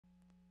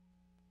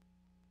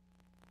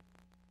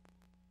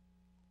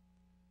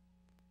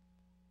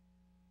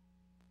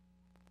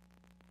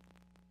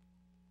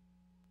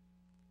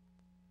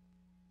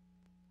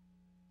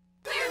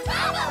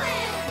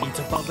It's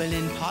a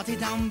bubbling party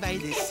down by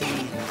the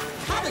sea.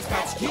 Cabbage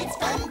Patch Kids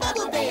Fun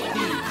Bubble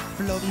Baby.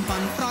 Floating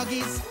fun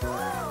froggies.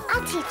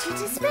 I'll teach you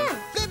to swim.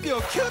 Flip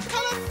your cute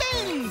colored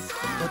fins.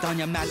 Put on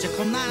your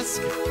magical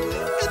mask.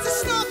 It's a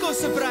snorkel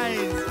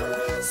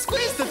surprise.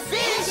 Squeeze the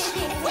fish.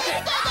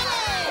 We're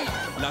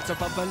bubbling. Lots of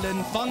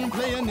bubbling fun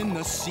playing in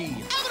the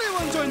sea.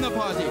 Everyone join the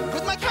party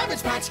with my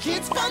Cabbage Patch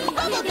Kids Fun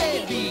Bubble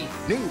Baby.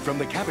 New from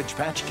the Cabbage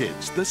Patch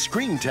Kids, the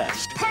screen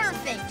test.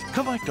 Perfect.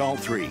 Collect all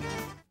 3.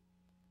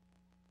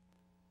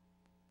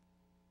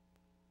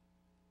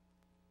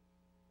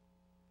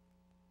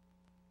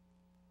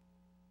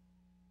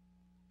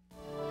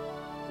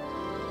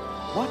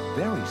 What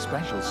very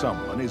special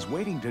someone is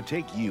waiting to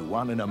take you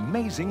on an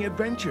amazing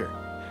adventure?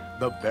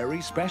 The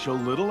very special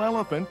little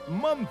elephant,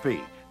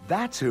 Mumphy.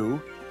 That's who.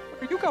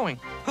 Where are you going?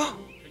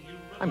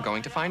 I'm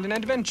going to find an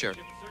adventure.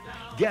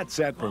 Get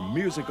set for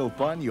musical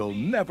fun you'll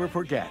never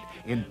forget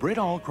in Britt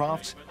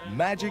Allcroft's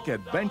Magic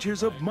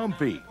Adventures of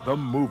Mumphy, the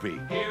movie.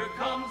 Here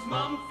comes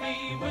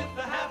Mumphy with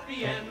the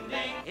happy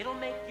ending. It'll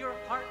make your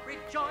heart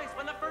rejoice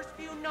when the first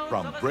few notes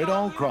From of a Britt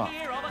song Allcroft,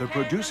 hear all the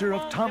producer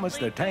of Thomas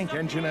the Tank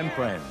Engine and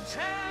Friends.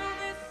 Tell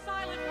this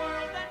silent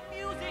world that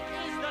music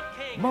is the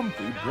king.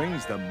 Mumphy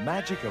brings the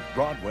magic of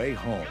Broadway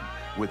home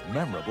with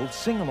memorable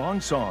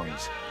sing-along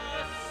songs.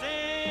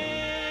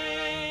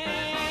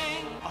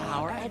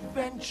 Our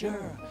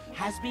adventure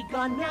has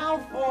begun now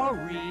for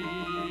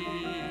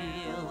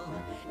real.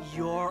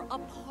 You're a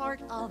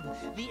part of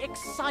the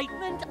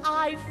excitement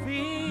I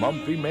feel.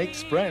 Mumphy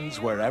makes friends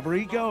wherever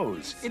he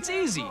goes. It's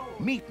easy.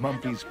 Meet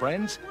Mumphy's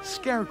friends,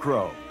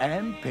 Scarecrow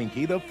and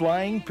Pinky the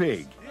Flying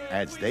Pig,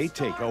 as they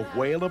take a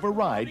whale of a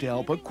ride to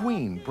help a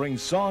queen bring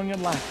song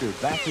and laughter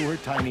back to her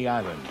tiny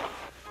island.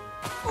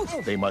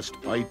 They must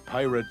fight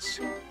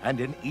pirates and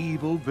an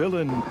evil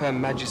villain. Her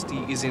Majesty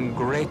is in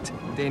great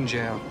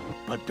danger.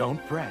 But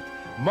don't fret,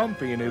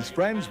 Mumphy and his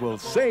friends will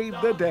save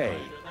the day.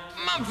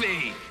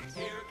 Mumphy!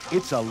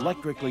 It's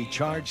electrically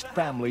charged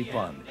family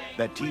fun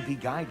that TV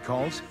Guide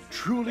calls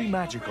truly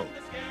magical.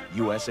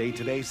 USA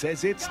Today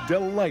says it's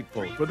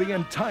delightful for the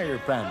entire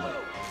family.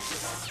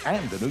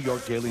 And the New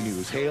York Daily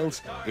News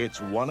hails it's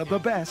one of the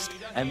best,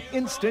 an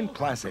instant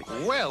classic.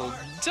 Well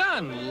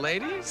done,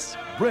 ladies.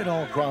 Britt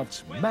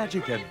Allcroft's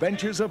Magic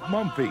Adventures of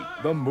Mumphy,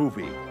 the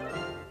movie.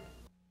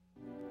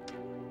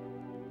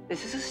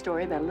 This is a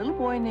story about a little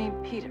boy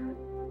named Peter,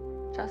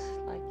 just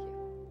like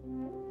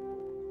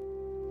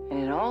you.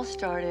 And it all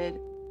started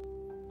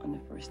on the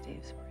first day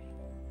of spring,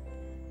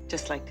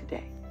 just like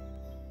today.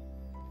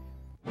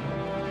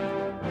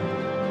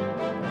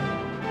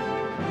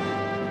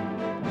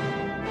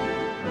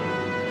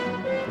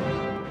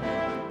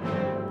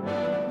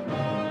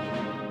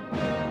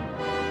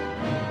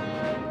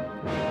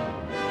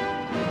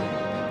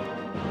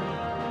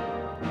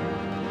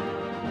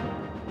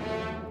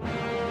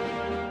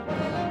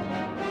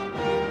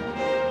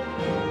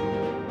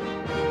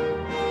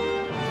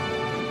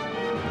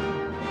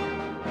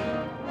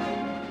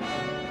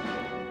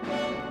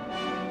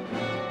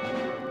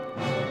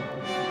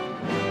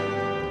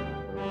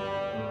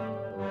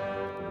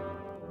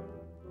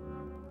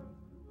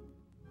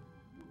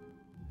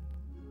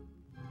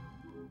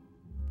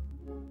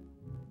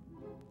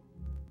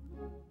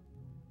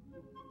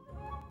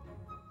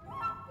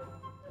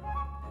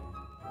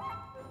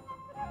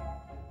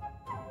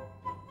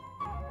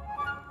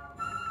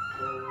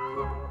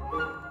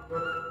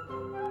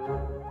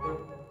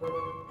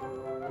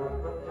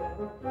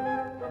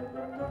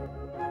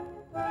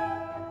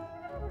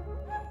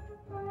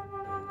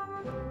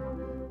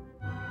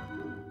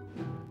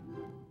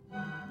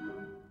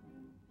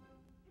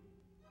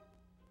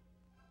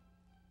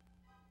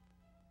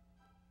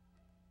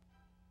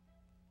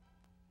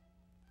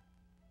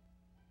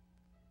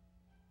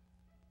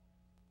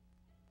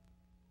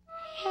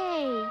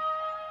 Hey,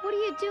 what are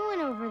you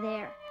doing over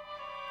there?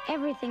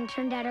 Everything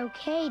turned out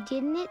okay,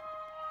 didn't it?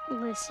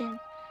 Listen,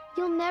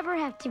 you'll never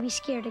have to be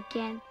scared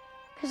again,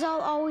 'cause I'll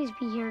always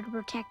be here to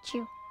protect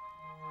you.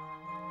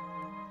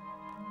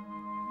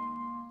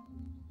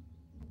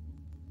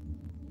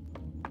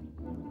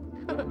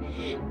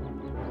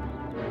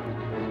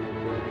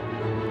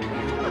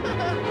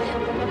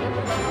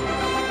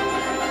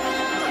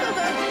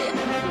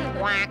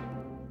 Quack.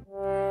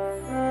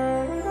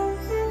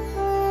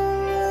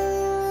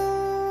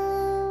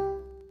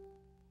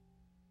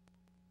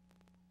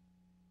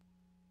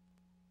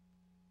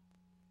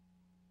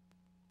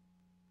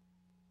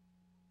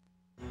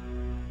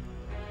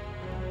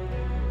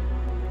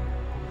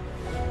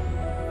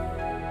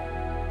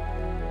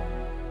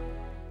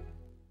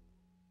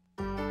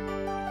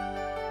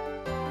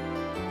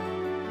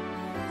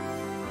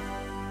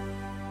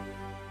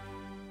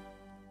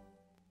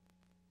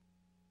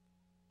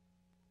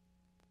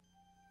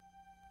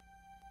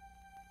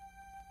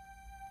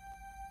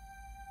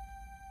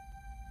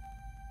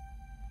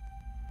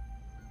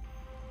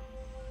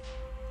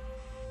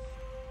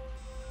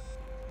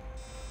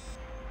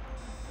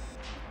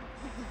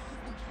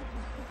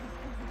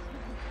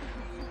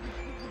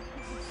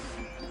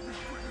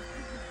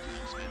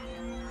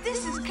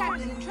 This is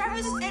Captain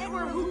Travis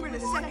Edward Hooper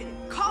II,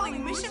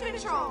 calling Mission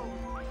Control.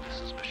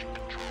 This is Mission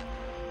Control.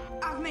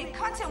 I've made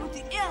contact with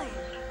the alien.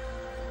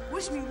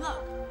 Wish me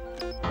luck.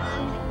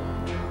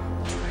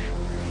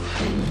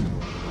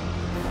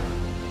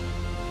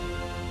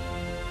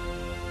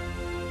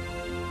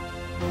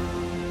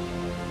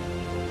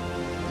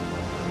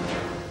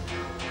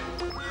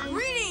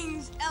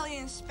 Greetings,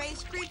 alien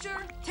space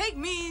creature. Take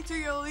me to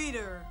your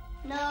leader.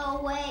 No,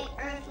 wait,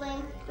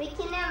 Earthling. We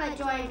can never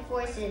join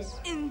forces.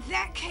 In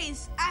that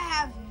case, I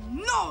have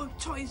no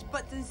choice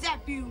but to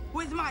zap you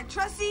with my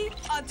trusty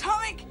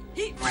atomic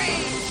heat ray.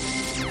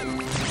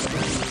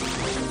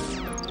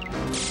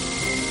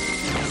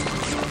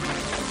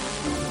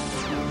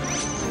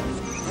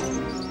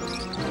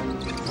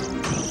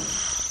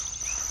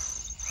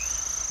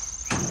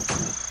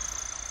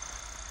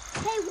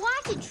 Hey,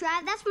 watch it,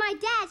 Trav. That's my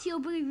dad's. He'll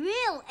be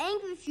real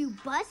angry if you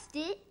bust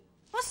it.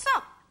 What's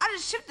up? I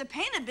just chipped the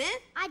paint a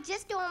bit. I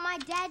just don't want my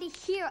dad to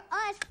hear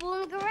us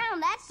fooling around,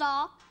 that's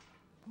all.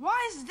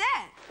 Why is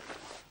that?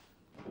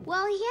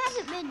 Well, he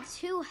hasn't been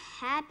too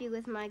happy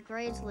with my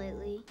grades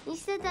lately. He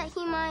said that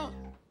he might...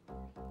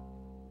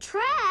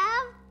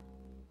 Trav!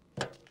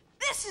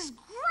 This is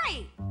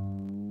great!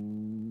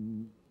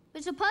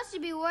 We're supposed to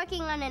be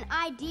working on an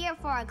idea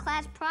for our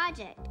class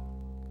project.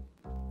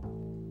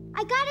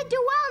 I gotta do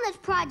well on this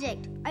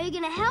project. Are you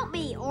gonna help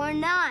me or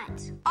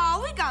not?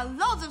 Oh, we got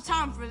loads of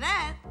time for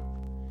that.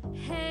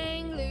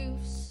 Hang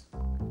loose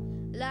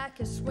like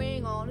a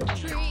swing on a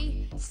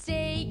tree.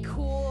 Stay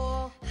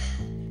cool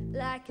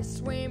like a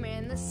swim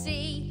in the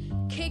sea.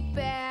 Kick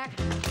back,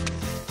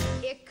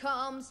 it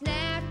comes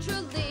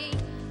naturally.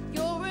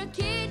 You're a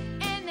kid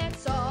and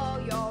that's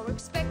all you're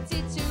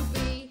expected to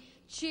be.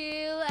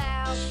 Chill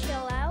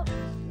out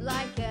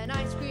like an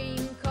ice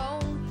cream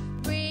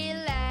cone.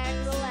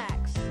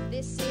 Relax,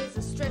 this is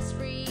a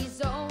stress-free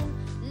zone.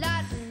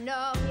 Lighten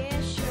up,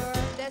 yeah sure,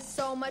 there's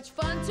so much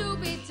fun to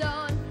be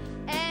done.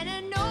 And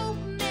an old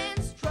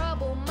man's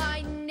trouble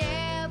might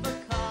never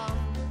come.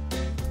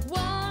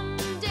 One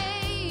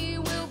day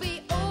we'll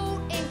be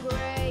old and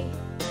gray,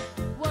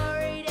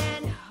 worried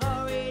and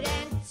hurried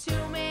and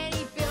too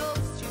many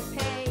bills to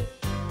pay.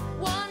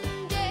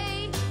 One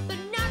day, but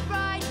not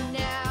right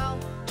now.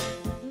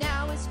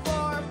 Now is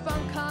for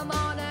fun, come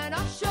on and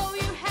I'll show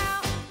you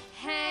how.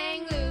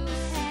 Hang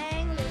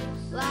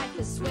loose like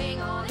a swing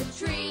on a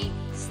tree.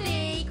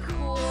 Stay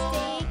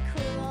cool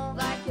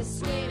like a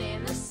swim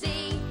in the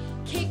sea.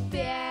 Kick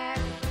back,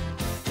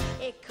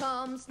 it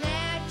comes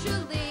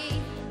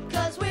naturally.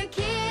 'Cause we're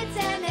kids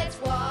and that's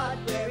what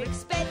we're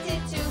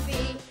expected to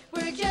be.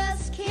 We're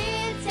just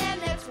kids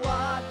and that's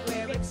what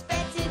we're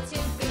expected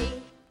to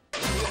be.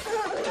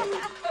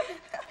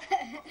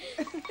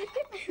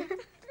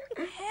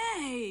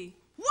 Hey,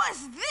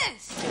 what's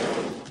this?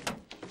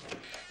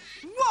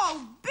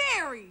 Whoa,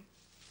 Barry!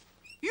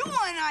 You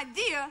want an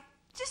idea?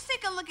 Just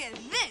take a look at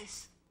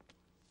this.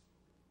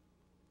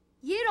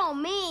 You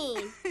don't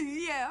mean...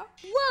 Yeah.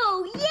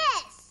 Whoa,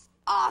 yes!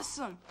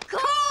 Awesome.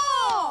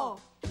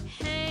 Cool!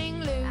 Hang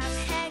loose, I'm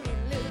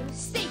hanging loose.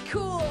 Stay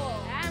cool,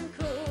 I'm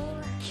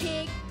cool.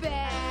 Kick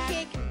back,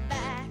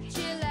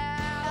 chill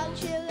out.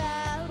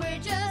 We're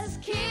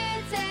just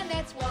kids and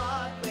that's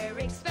what we're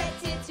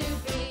expected to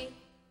be.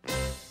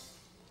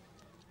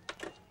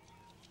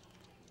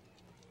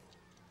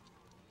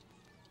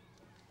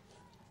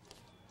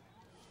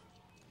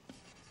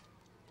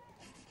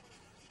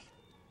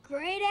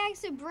 Great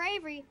acts of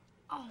bravery.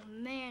 Oh,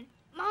 man.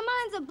 My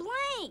mind's a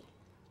blank.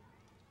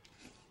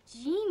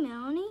 Gee,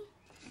 Melanie,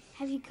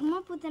 have you come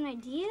up with an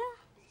idea?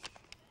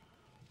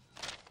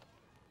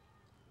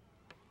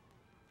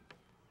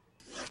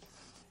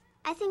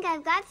 I think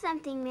I've got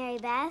something, Mary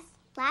Beth.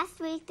 Last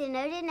week, the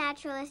noted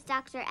naturalist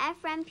Dr.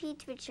 Ephraim P.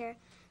 Twitcher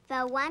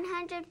fell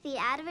 100 feet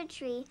out of a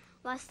tree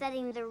while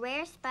studying the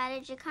rare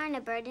spotted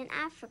jacaranda bird in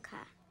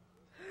Africa.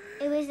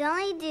 It was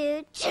only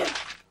due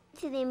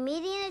to the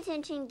immediate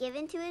attention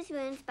given to his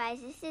wounds by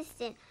his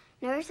assistant,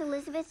 Nurse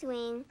Elizabeth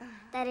Wing,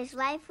 that his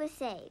life was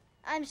saved.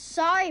 I'm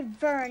sorry,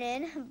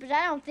 Vernon, but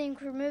I don't think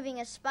removing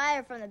a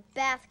spider from the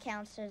bath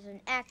counts as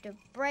an act of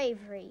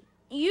bravery.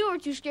 You were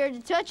too scared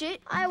to touch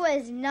it. I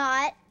was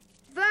not.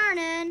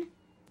 Vernon!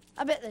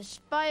 I bet the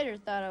spider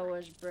thought I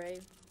was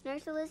brave.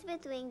 Nurse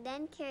Elizabeth Wing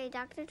then carried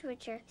Dr.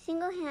 Twitcher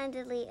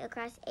single-handedly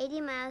across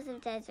 80 miles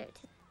of desert.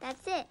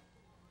 That's it.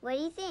 What do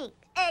you think?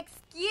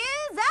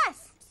 Excuse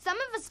us! Some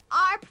of us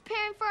are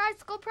preparing for our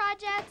school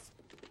projects.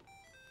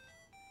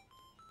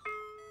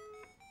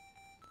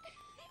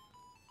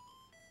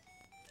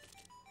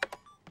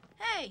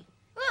 Hey,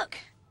 look!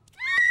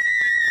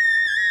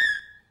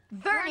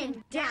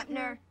 Vernon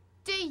Dampner,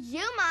 do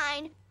you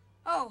mind?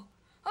 Oh,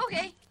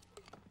 okay.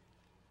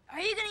 Are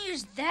you gonna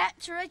use that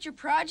to write your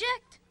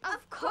project?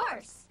 Of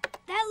course.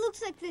 That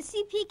looks like the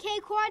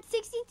CPK Quad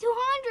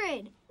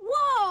 6200.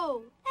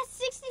 Whoa! That's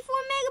 64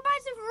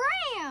 megabytes of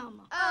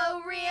RAM.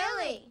 Oh,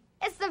 really?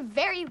 It's the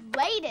very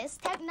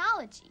latest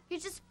technology. You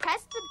just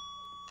press the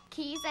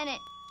keys and it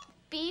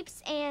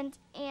beeps and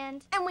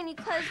when you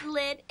close the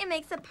lid, it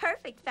makes a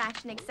perfect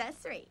fashion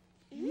accessory.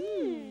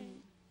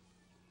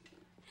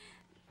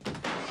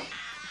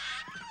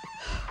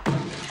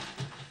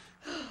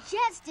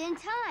 Just in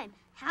time.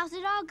 How's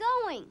it all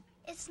going?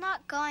 It's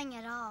not going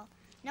at all.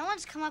 No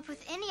one's come up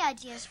with any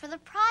ideas for the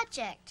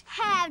project.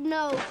 Have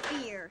no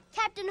fear.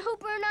 Captain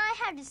Hooper and I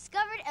have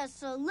discovered a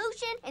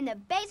solution in the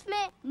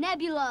basement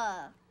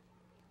nebula.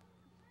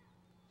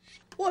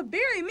 What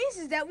Barry means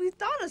is that we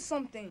thought of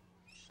something.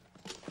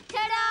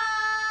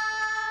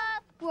 Ta-da!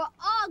 We're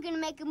all gonna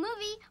make a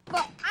movie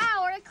for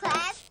our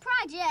class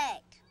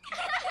project.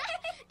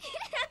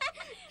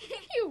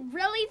 You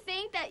really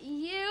think that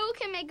you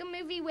can make a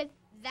movie with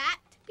that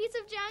piece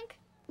of junk?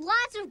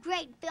 Lots of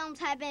great films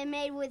have been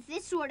made with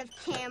this sort of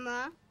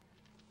camera.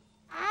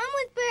 I'm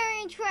with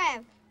Barry and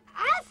Trev.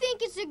 I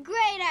think it's a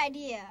great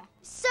idea.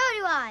 So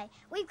do I.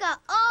 We've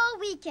got all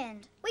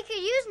weekend. We could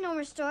use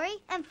Norma's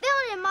story and film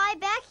it in my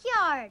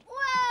backyard.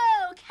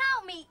 Whoa,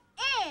 count me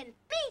in.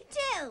 Me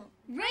too.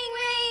 Ring,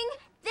 ring.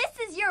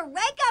 This is your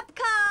wake-up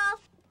call.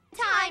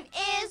 Time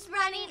is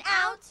running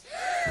out.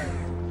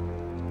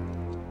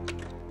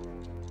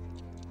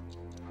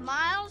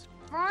 Miles,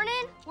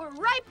 Vernon, we're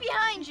right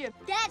behind you.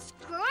 That's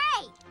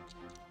great.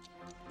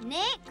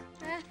 Nick?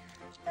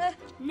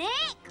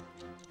 Nick?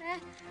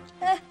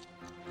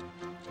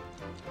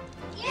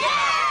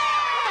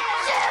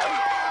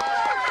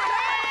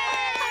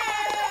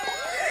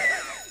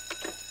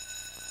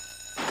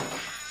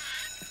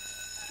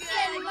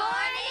 Good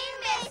morning,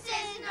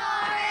 Mrs.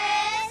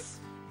 Norris.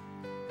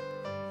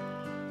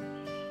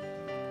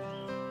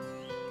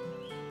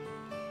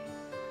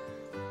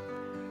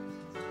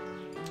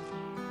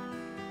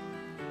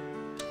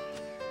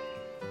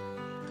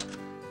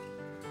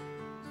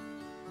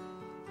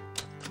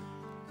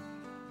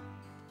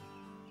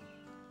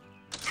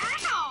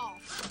 Ow!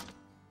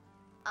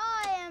 I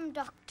am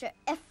Dr.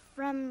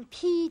 Ephraim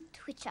P.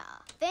 Twitcher,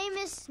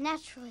 famous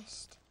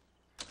naturalist.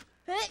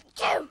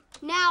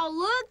 Now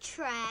look,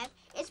 Trav.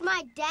 It's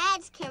my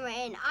dad's camera,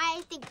 and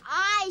I think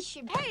I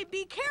should... Hey,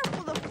 be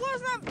careful. The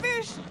floor's not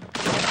very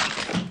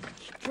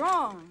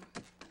strong.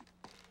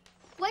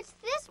 What's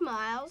this,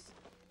 Miles?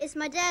 It's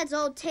my dad's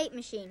old tape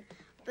machine,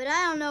 but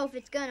I don't know if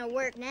it's gonna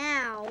work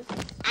now.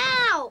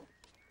 Ow!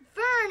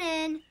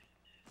 Vernon!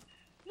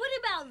 What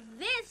about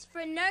this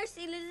for Nurse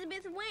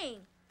Elizabeth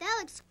Wing? That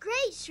looks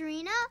great,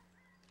 Sharina.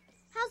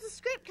 How's the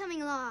script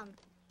coming along?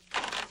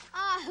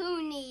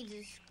 Who needs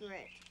a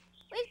script?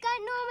 We've got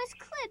Norma's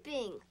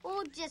clipping.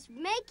 We'll just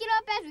make it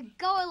up as we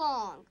go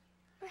along.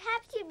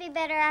 Perhaps you'd be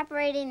better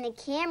operating the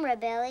camera,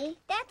 Billy.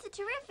 That's a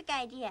terrific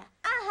idea.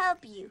 I'll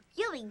help you.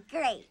 You'll be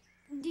great.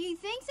 Do you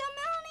think so,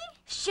 Melanie?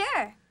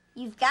 Sure.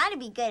 You've got to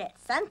be good at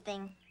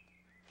something.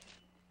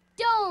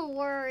 Don't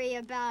worry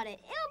about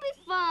it. It'll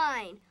be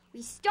fine.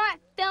 We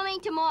start filming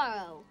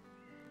tomorrow.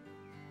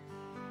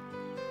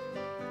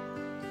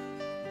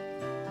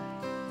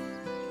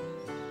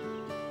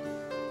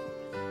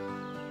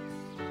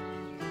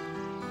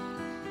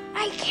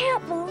 I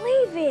can't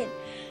believe it.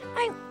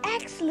 I'm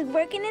actually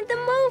working in the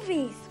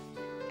movies.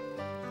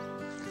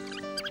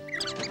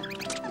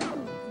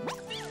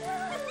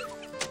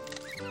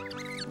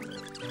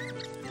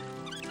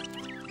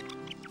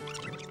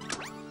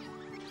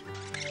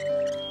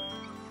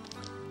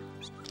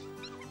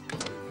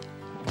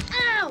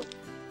 Ow!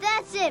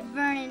 That's it,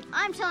 Vernon.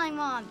 I'm telling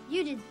Mom.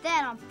 You did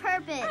that on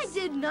purpose. I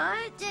did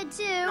not. Did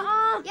too.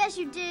 Yes,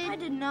 you did. I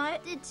did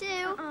not. Did too.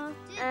 Did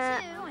too.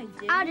 No, I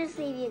didn't. I'll just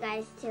leave you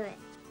guys to it.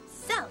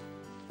 So,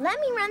 let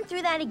me run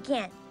through that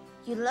again.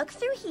 You look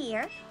through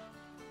here.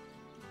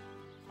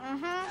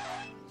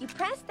 You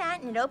press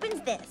that and it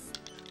opens this.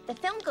 The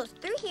film goes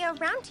through here,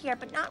 around here,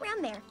 but not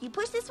around there. You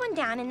push this one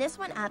down and this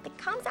one up. It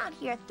comes out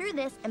here through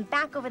this and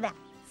back over that.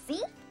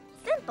 See?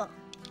 Simple.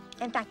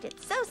 In fact,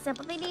 it's so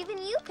simple that even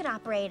you could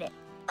operate it.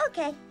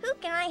 Okay, who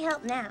can I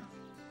help now?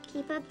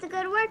 Keep up the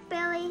good work,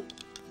 Billy.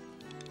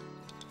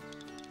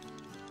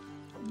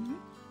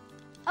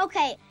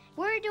 Okay,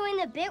 we're doing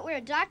the bit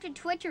where Dr.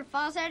 Twitcher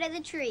falls out of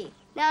the tree.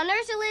 Now,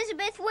 Nurse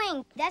Elizabeth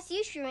Wing, that's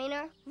you,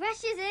 Sharina,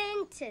 rushes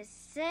in to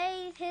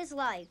save his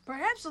life.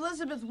 Perhaps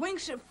Elizabeth Wing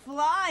should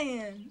fly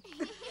in.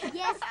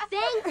 Yes,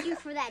 thank you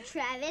for that,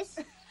 Travis.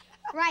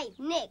 Right,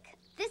 Nick,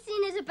 this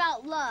scene is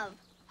about love,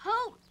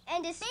 hope,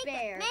 and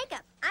despair.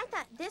 Makeup. I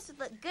thought this would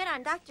look good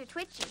on Dr.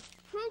 Twitchy.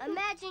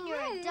 Imagine you're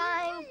a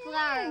dying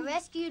flower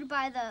rescued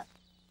by the...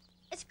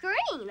 It's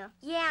green.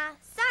 Yeah,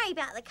 sorry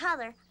about the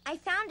color. I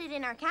found it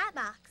in our cat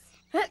box.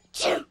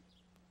 Can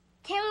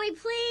we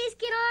please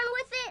get on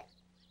with it?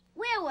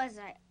 Where was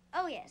I?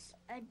 Oh, yes.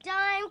 A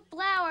dying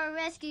flower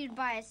rescued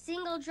by a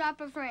single drop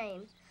of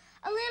rain.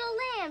 A little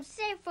lamb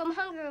saved from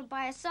hunger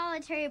by a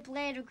solitary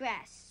blade of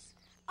grass.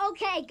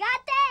 Okay,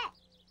 got that?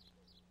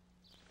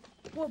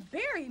 What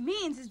Barry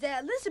means is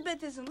that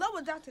Elizabeth is in love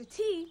with Dr.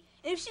 T,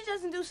 and if she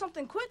doesn't do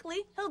something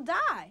quickly, he'll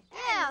die.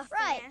 Yeah,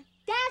 right.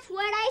 That's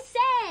what I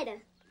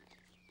said.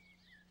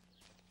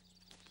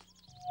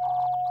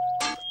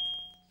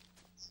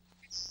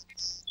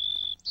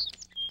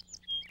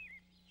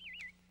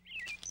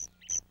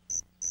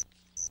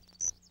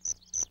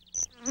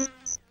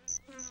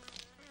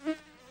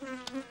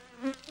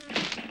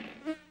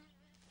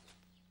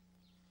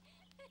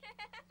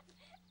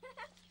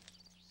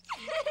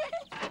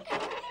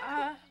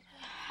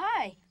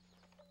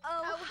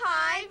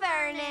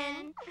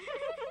 Vernon.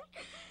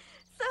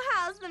 So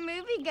how's the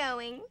movie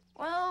going?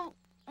 Well,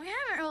 we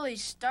haven't really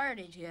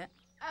started yet.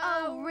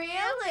 Oh,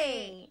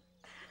 really?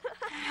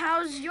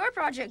 How's your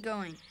project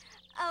going?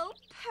 Oh,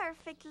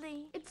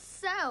 perfectly. It's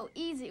so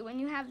easy when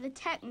you have the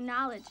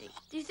technology.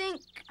 Do you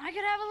think I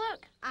could have a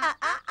look?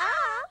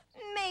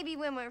 Maybe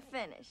when we're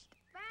finished.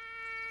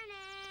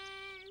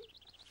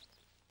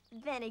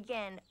 Then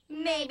again,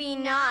 maybe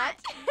not.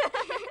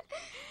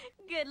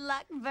 Good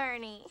luck,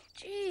 Bernie.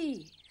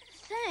 Gee,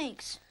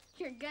 thanks.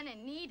 You're gonna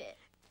need it.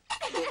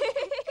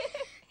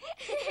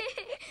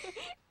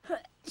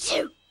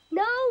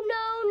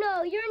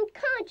 No, you're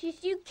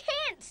unconscious. You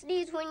can't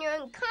sneeze when you're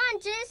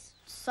unconscious.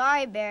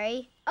 Sorry,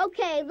 Barry.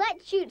 Okay,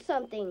 let's shoot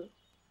something.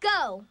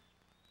 Go.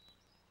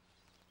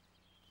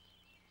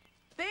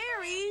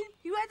 Barry,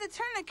 you had to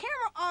turn the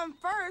camera on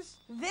first,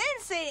 then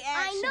say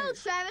action. I know,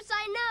 Travis,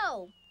 I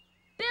know.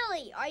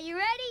 Billy, are you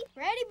ready?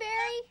 Ready,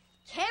 Barry?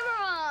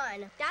 Camera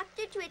on.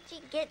 Dr.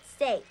 Twitchy gets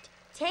saved.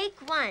 Take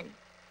 1.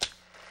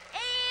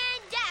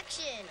 And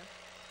action.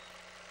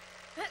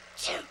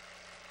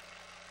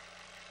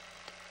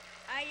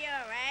 Are you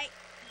all right,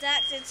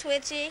 Dr.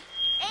 Twitchy?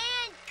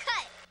 And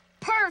cut.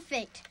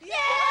 Perfect. Yay!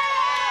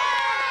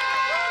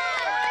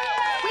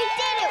 We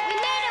did it. We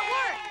made it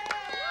work.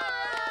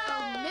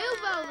 Oh,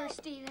 move over,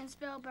 Steven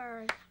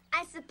Spielberg.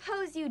 I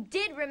suppose you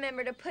did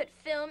remember to put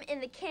film in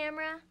the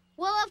camera?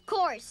 Well, of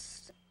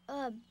course.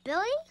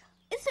 Billy?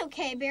 It's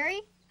okay,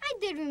 Barry. I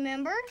did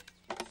remember.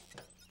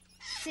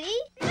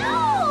 See?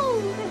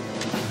 No!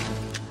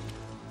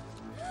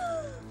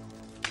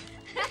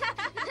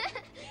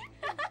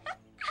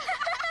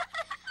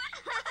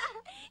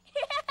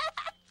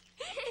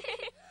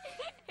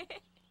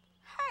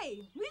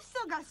 Hey, we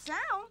still got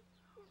sound.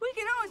 We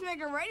can always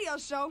make a radio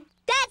show.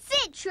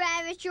 That's it,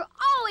 Travis. You're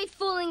always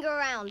fooling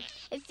around.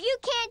 If you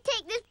can't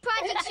take this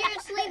project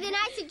seriously, then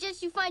I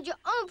suggest you find your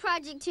own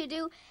project to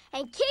do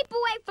and keep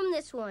away from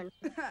this one.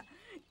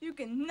 You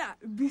cannot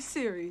be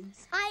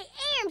serious. I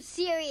am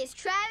serious,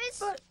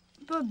 Travis.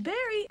 But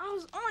Barry, I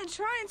was only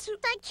trying to...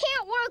 I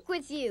can't work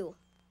with you.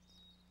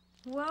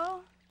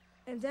 Well,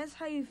 if that's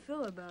how you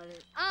feel about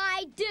it.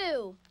 I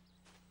do.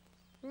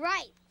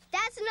 Right.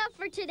 That's enough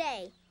for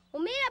today.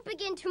 We'll meet up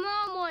again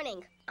tomorrow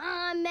morning.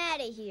 I'm out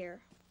of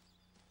here.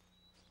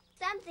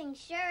 Something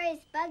sure is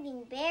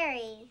bugging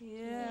Barry.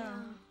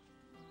 Yeah.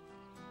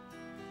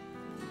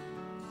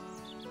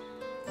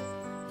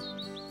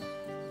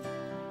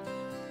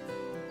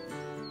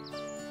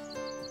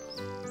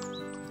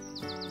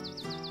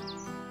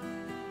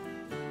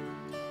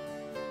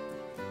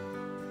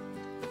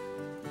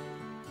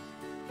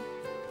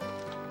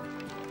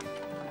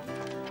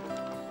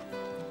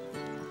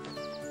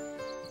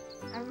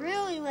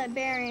 Let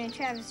Barry and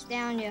Travis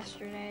down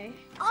yesterday.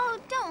 Oh,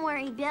 don't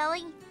worry,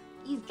 Billy.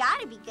 You've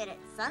got to be good at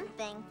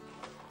something.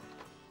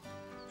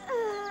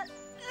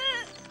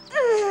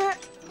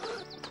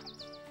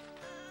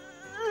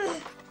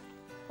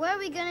 What are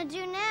we gonna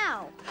do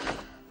now?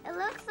 It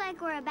looks like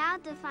we're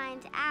about to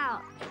find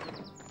out.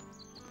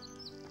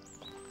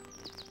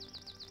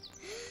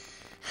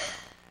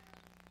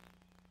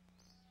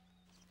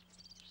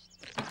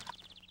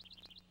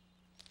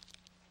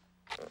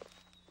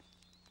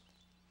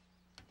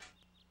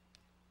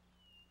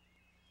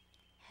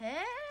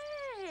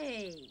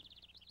 Hey!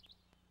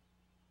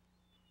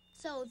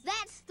 So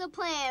that's the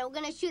plan. We're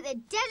gonna shoot the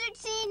desert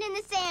scene in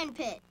the sand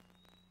pit.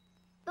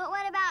 But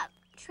what about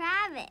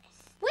Travis?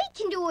 We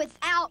can do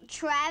without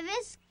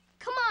Travis.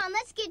 Come on,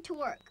 let's get to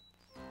work.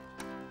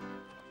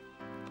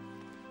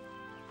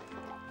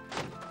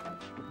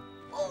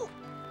 Oh!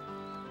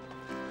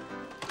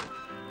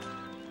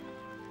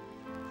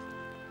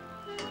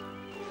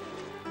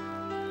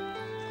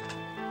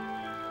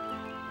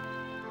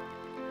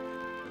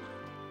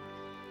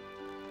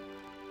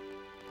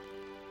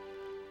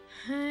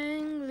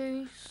 Hang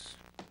loose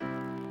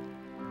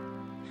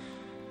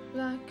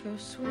like a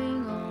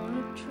swing on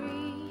a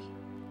tree.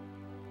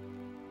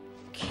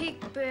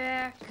 Kick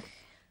back,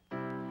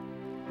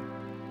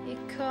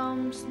 it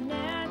comes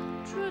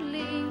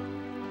naturally.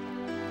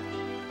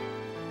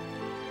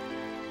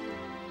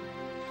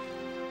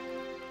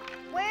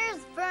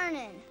 Where's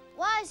Vernon?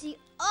 Why does he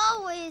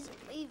always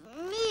leave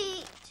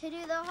me to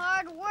do the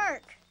hard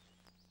work?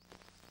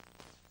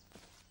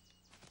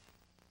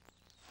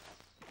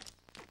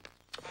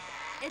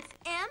 It's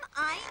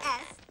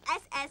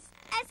MISSSSSIPI.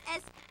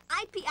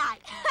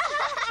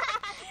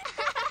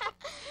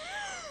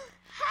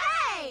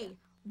 Hey!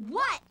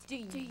 What do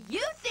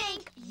you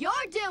think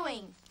you're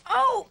doing?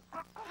 Oh!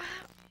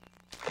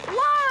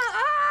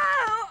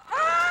 Whoa!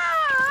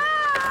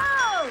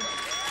 Oh!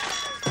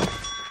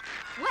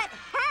 What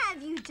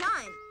have you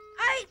done?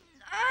 I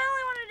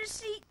only wanted to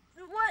see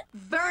what...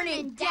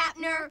 Vernon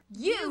Dappner,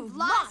 you've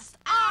lost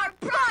our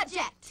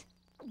project!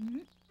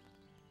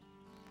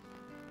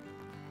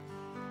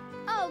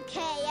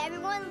 Okay,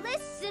 everyone,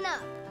 listen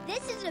up.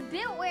 This is a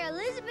bit where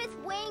Elizabeth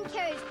Wayne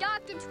carries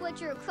Dr.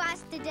 Twitcher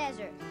across the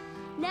desert.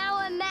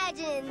 Now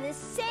imagine the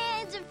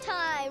sands of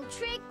time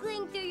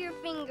trickling through your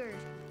fingers,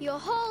 your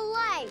whole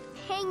life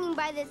hanging by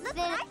by this Look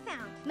thin... what I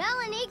found.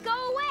 Melanie, go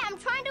away. I'm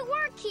trying to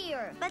work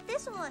here. But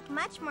this will look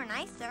much more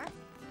nicer.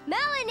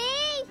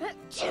 Melanie!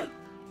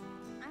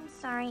 I'm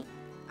sorry.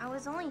 I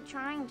was only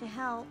trying to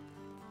help.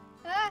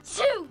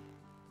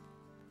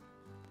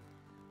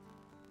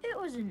 It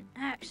was an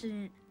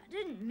accident. I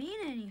didn't mean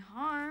any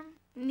harm.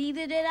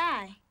 Neither did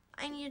I.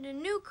 I needed a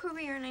new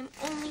career and I'm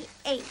only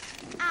 8.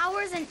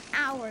 Hours and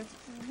hours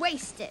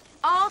wasted.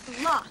 All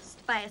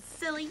lost by a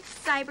silly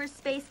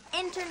cyberspace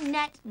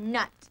internet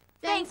nut.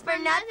 Thanks for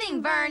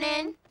nothing,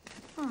 Vernon.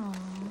 Aww.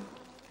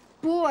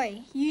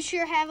 Boy, you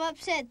sure have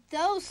upset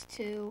those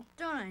two.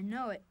 Don't I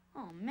know it?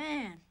 Oh,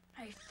 man.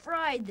 I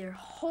fried their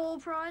whole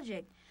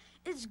project.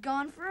 It's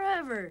gone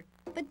forever.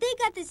 But they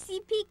got the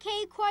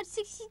CPK Quad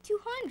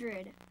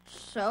 6200.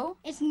 So?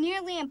 It's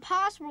nearly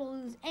impossible to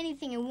lose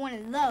anything in one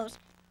of those.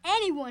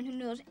 Anyone who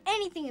knows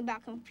anything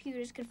about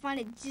computers could find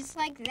it just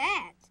like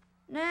that.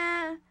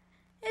 Nah,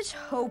 it's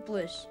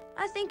hopeless.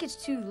 I think it's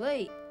too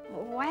late.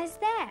 Why is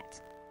that?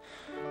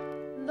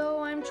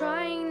 Though I'm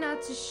trying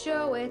not to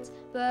show it,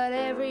 but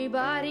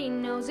everybody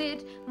knows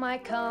it, my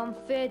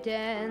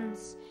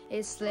confidence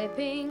is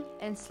slipping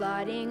and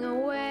sliding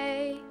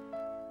away.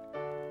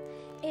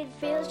 It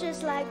feels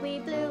just like we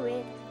blew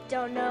it,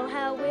 don't know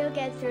how we'll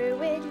get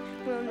through it,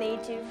 we'll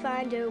need to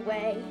find a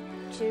way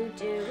to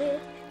do it,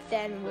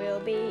 then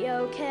we'll be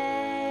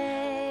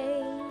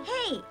okay.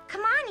 Hey,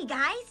 come on, you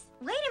guys.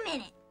 Wait a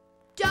minute.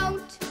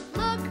 Don't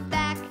look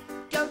back,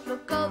 don't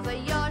look over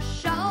your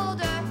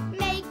shoulder.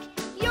 Make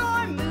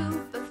your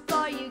move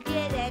before you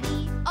get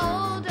any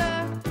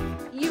older.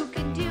 You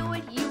can do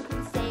it, you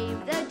can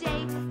save the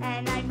day,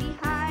 and I'm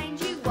behind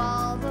you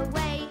all the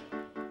way.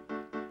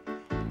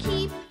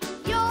 Keep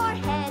your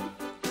head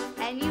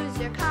and use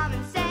your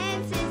common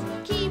senses.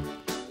 Keep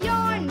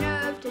your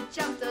nerve to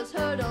jump those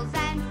hurdles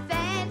and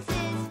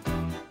fences.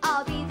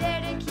 I'll be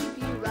there to keep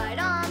you right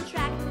on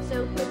track,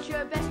 so put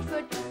your best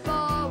foot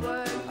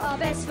forward.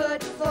 Best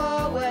foot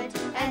forward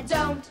and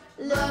don't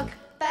look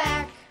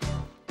back.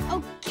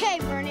 Okay,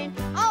 Vernon,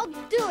 I'll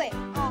do it.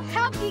 I'll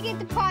help you get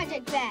the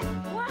project back.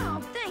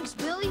 Wow, thanks,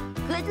 Billy.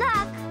 Good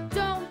luck.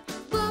 Don't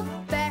look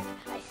back.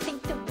 I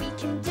think that we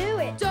can do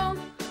it. Don't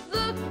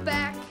look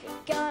back.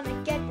 We're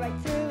gonna get right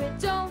through it.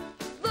 Don't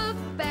look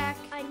back.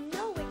 I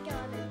know we're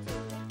gonna do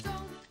it.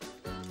 Don't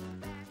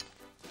look back.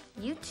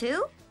 You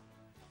too?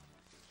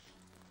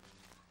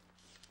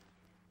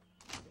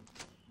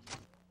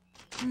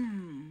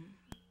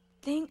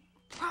 Think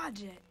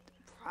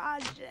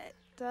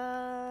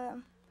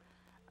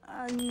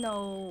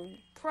no,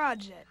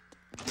 project.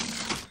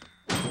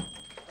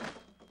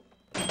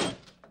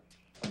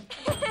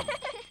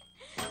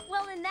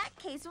 Well, in that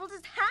case, we'll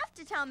just have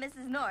to tell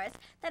Mrs. Norris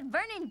that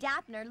Vernon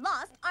Daphner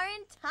lost our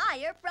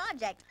entire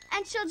project.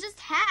 And she'll just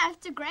have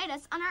to grade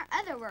us on our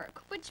other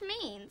work, which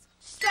means...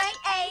 Straight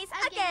A's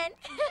again.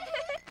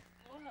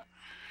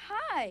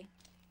 Hi.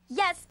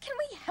 Yes, can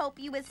we help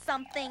you with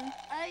something?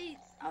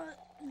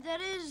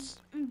 That is,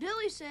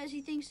 Billy says he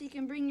thinks he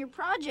can bring your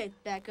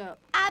project back up.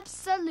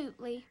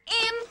 Absolutely.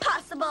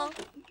 Impossible.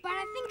 But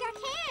I think I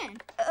can.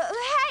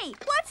 Hey,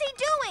 what's he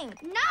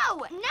doing?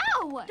 No.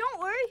 Don't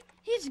worry,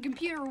 he's a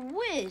computer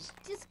whiz.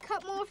 Just a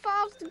couple more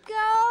files to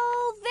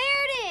go.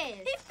 There it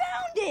is. He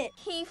found it.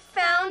 He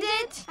found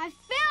it? I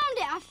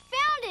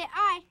found it.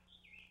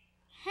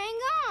 Hang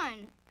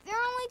on. There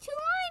are only 2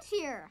 lines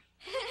here.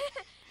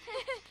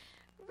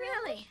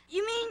 Really?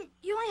 You mean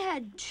you only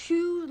had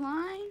 2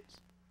 lines?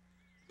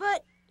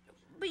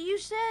 But you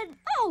said...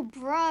 Oh,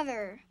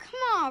 brother. Come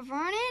on,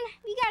 Vernon.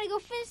 We gotta go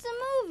finish the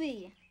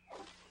movie.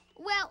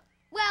 Well,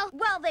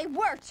 they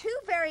were 2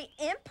 very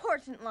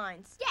important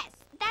lines. yes,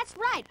 that's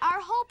right. Our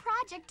whole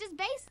project is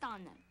based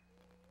on them.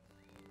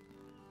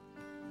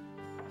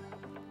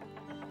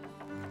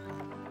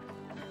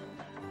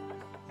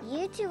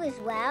 You two as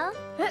well?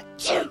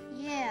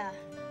 Yeah.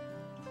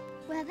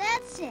 Well,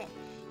 that's it.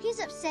 He's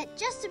upset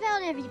just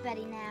about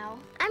everybody now.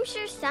 I'm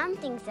sure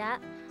something's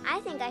up. I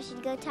think I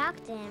should go talk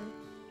to him.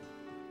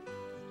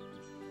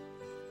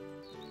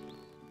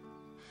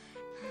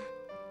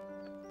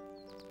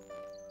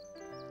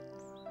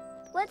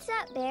 What's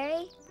up,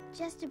 Barry?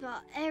 Just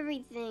about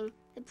everything.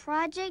 The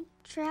project,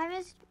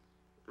 Travis,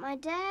 my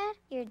dad.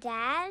 Your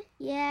dad?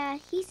 Yeah,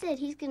 he said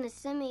he's gonna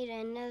send me to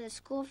another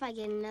school if I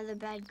get another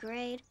bad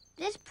grade.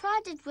 This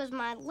project was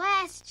my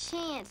last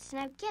chance,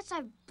 and I guess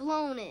I've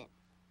blown it.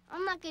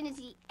 I'm not gonna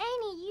see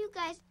any of you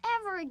guys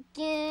ever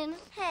again.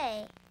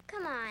 Hey,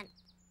 come on.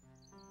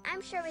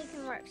 I'm sure we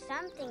can work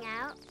something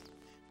out.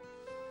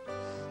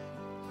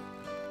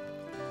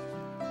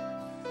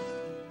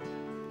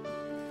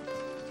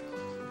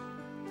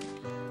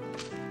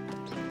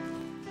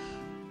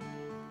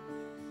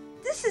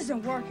 This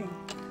isn't working.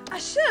 I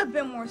should have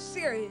been more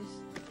serious.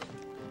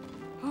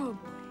 Oh,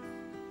 boy.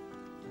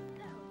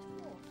 That was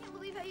cool. Can't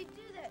believe how you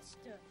do that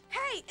stuff.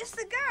 Hey, it's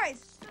the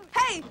guys.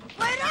 Hey,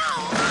 wait,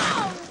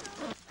 oh!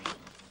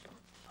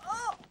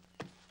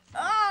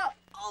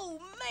 Oh,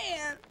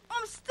 man,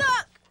 I'm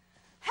stuck.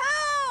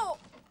 Help!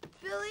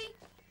 Billy,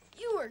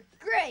 you were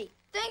great.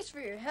 Thanks for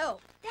your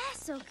help.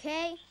 That's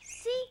okay.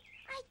 See,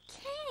 I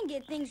can get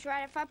get things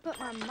right if I put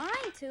my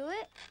mind to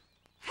it.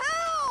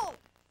 Help!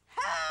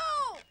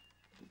 Help!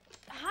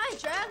 Hi,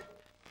 Trav.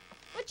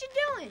 What you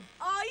doing?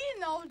 Oh, you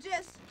know,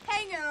 just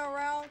hanging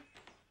around.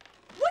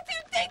 What do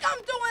you think I'm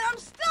doing? I'm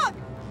stuck!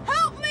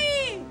 Help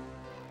me!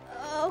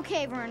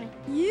 Okay, Vernon.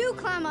 You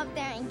climb up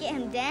there and get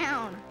him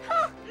down.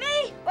 Huh,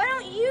 me? Why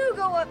don't you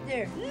go up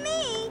there?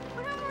 Me?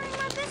 But I'm worried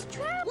about this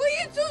Trav. Will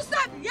you two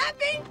stop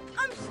yapping?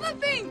 I'm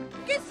slipping!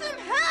 Get some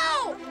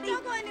help!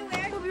 Don't go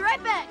anywhere. We'll be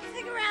right back.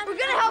 Stick around. We're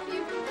gonna help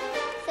you.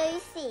 So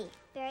you see,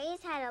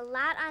 Barry's had a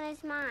lot on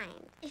his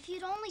mind. If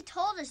you'd only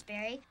told us,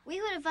 Barry,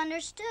 we would have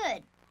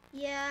understood.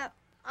 Yeah,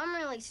 I'm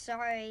really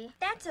sorry.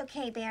 That's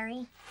okay,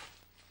 Barry.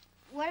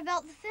 What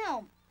about the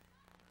film?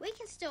 We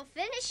can still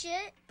finish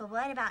it. But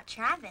what about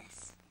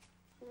Travis?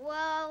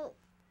 Well,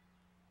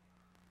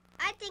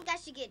 I think I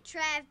should get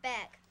Trav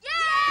back. Yay!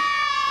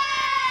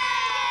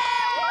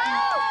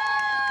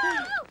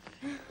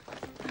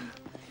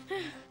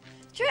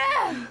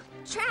 Trav!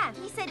 Trav,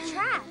 he said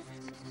Trav.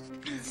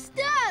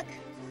 Stuck!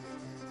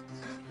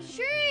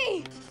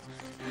 Tree!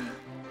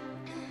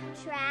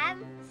 Trav,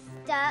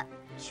 stuck,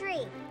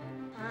 tree.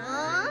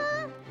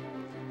 Huh?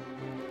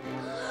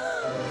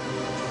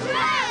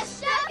 Trav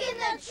stuck in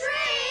the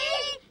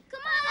tree!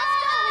 Come on, let's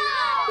go!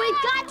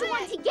 We've got to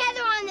work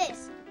together on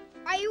this.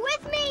 Are you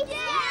with me? Yeah!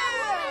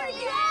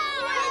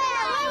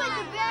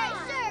 Barry,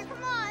 sure,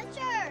 come on,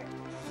 sure.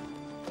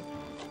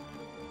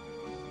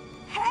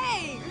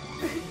 Hey!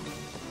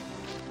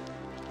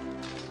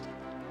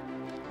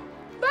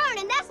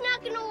 Vernon, that's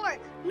not gonna work.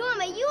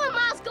 Norma, you and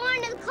Miles go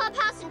into the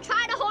clubhouse and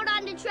try to hold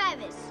on to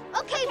Travis.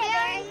 Okay,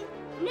 Barry.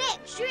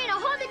 Nick, Sharina,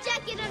 hold the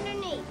jacket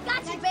underneath.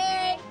 Gotcha,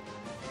 Barry.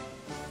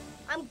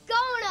 I'm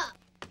going up.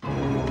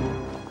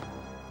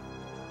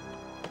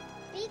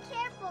 Be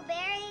careful,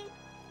 Barry.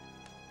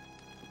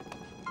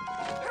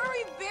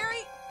 Hurry,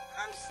 Barry!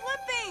 I'm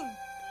slipping!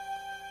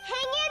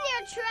 Hang in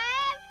there,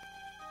 Trav.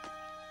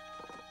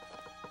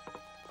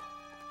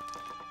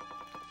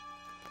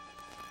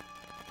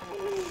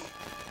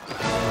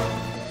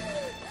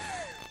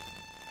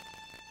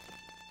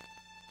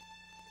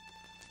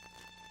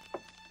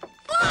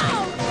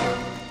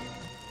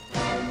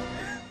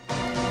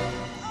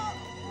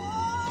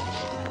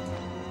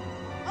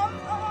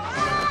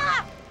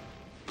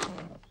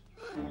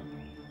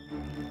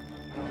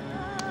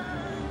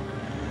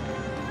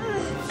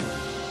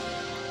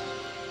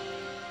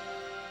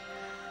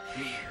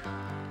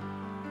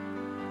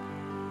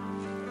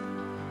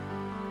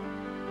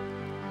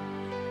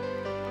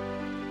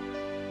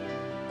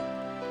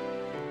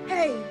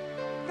 Hey,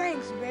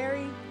 thanks,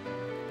 Barry.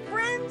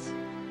 Friends?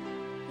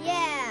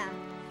 Yeah,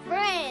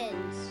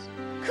 friends.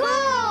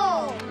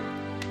 Cool!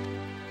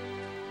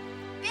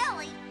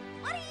 Billy,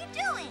 what are you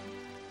doing?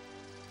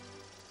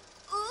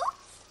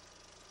 Oops.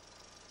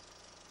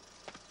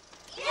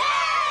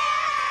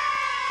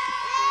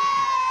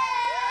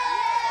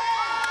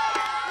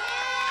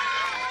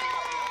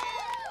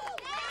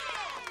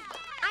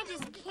 I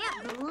just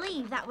can't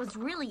believe that was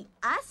really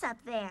us up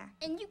there.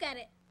 And you got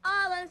it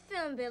all on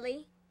film,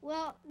 Billy.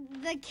 Well,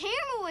 the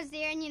camera was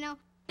there and,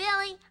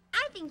 Billy,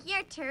 I think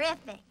you're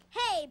terrific.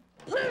 Hey,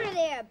 put her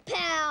there,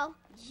 pal.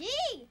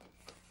 Gee,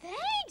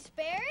 thanks,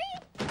 Barry.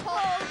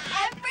 Hold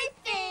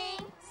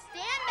everything.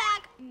 Stand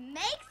back,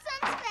 make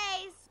some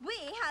space.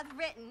 We have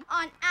written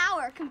On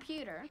our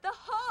computer. the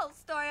whole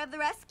story of the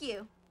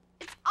rescue.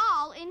 It's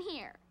all in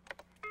here.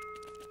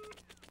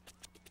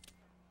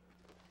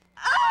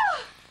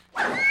 Oh!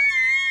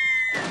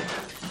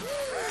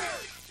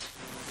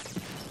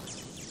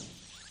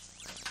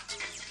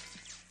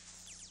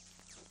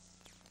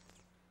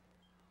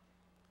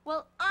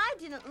 Well, I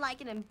didn't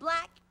like it in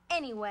black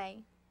anyway.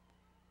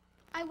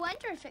 I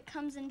wonder if it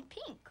comes in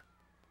pink.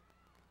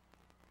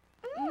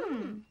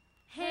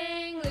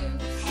 Hang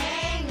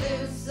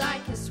loose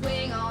like a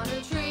swing on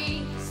a tree.